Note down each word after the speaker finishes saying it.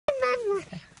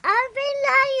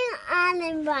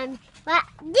and one. What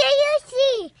do you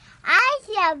see? I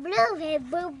see a blue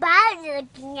hippopotamus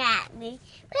looking at me.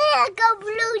 Look a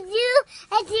blue zoo.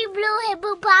 I see blue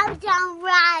hippopotamus on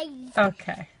rise.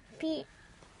 Okay.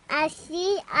 I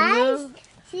see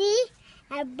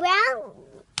a brown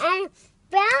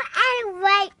and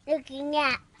white looking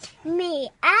at me.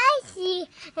 I see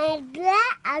a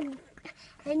black and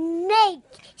snake.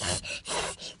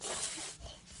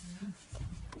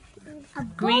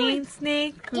 Green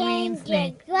snake.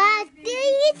 What do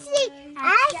you see?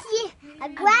 I see a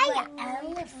gray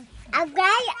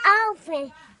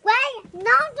elephant.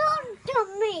 No, don't to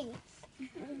me.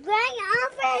 Gray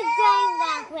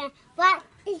elephant. What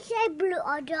is it, blue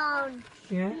or brown?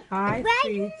 Yeah, I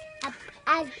see. A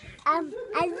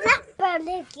leopard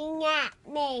looking at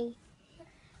me.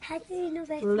 How do you know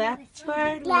that?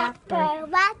 Leopard.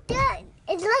 What does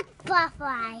it look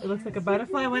butterfly? It looks like a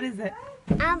butterfly. What is it?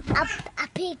 A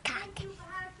peacock.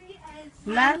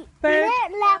 Leopard.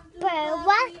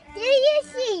 What do you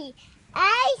see?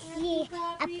 I see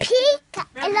a peacock.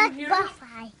 It looks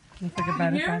butterfly. Looks like a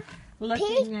butterfly.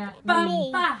 Looking at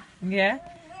me. Yeah.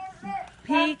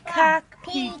 Peacock.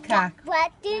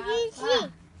 What do you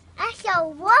see? I saw a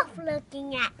wolf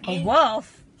looking at me. A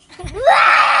wolf?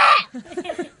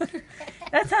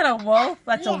 That's not a wolf.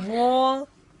 That's a walrus.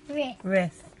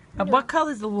 What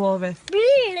color is the walrus?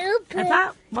 Blue.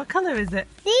 What color is it?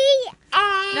 The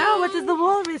No, what does the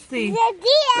walrus see?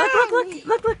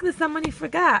 Look, there's someone you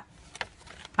forgot.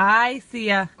 I see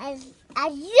a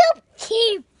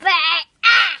zookeeper.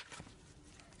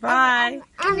 Bye.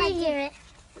 I'm gonna do it.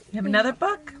 You have another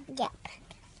book? Yep.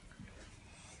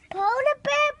 Polar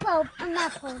bear,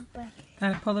 not polar bear.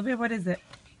 Not a polar bear? What is it?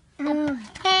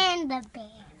 Panda bear.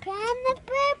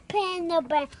 Panda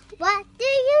bear. What do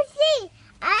you see?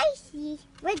 I see.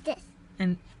 What's this?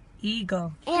 An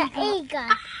eagle. An eagle.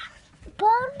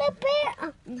 Polar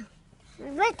bear.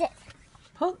 What's this?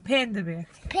 Panda bear.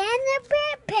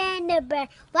 Panda bear.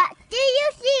 What do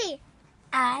you see?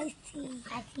 I see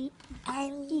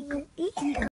an eagle.